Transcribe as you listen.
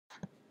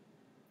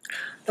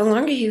The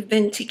longer you've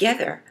been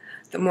together,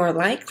 the more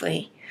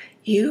likely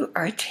you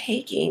are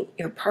taking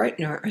your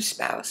partner or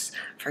spouse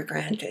for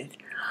granted.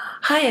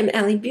 Hi,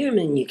 I'm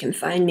Bierman. You can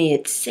find me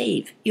at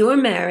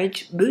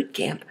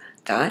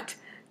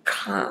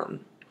SaveYourMarriageBootcamp.com.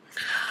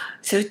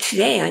 So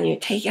today on your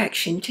Take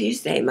Action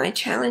Tuesday, my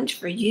challenge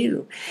for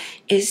you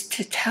is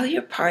to tell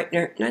your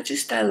partner, not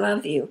just I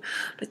love you,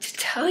 but to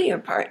tell your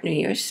partner,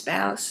 your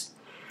spouse,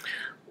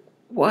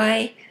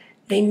 why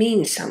they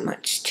mean so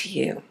much to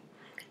you.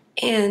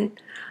 And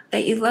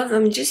that you love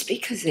them just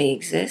because they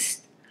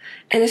exist.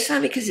 And it's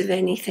not because of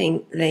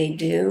anything they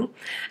do.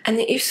 And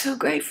that you're so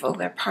grateful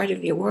they're part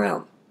of your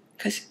world.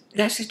 Because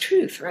that's the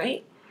truth,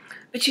 right?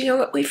 But you know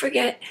what? We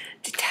forget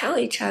to tell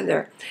each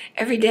other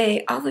every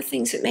day all the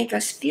things that make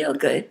us feel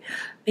good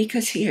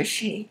because he or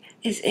she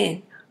is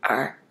in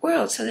our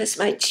world. So that's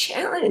my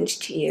challenge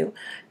to you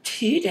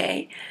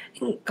today.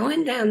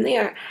 Going down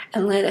there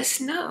and let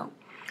us know.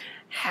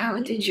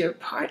 How did your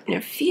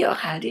partner feel?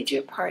 How did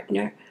your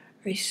partner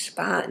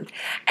respond?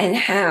 And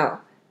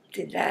how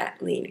did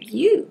that leave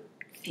you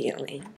feeling?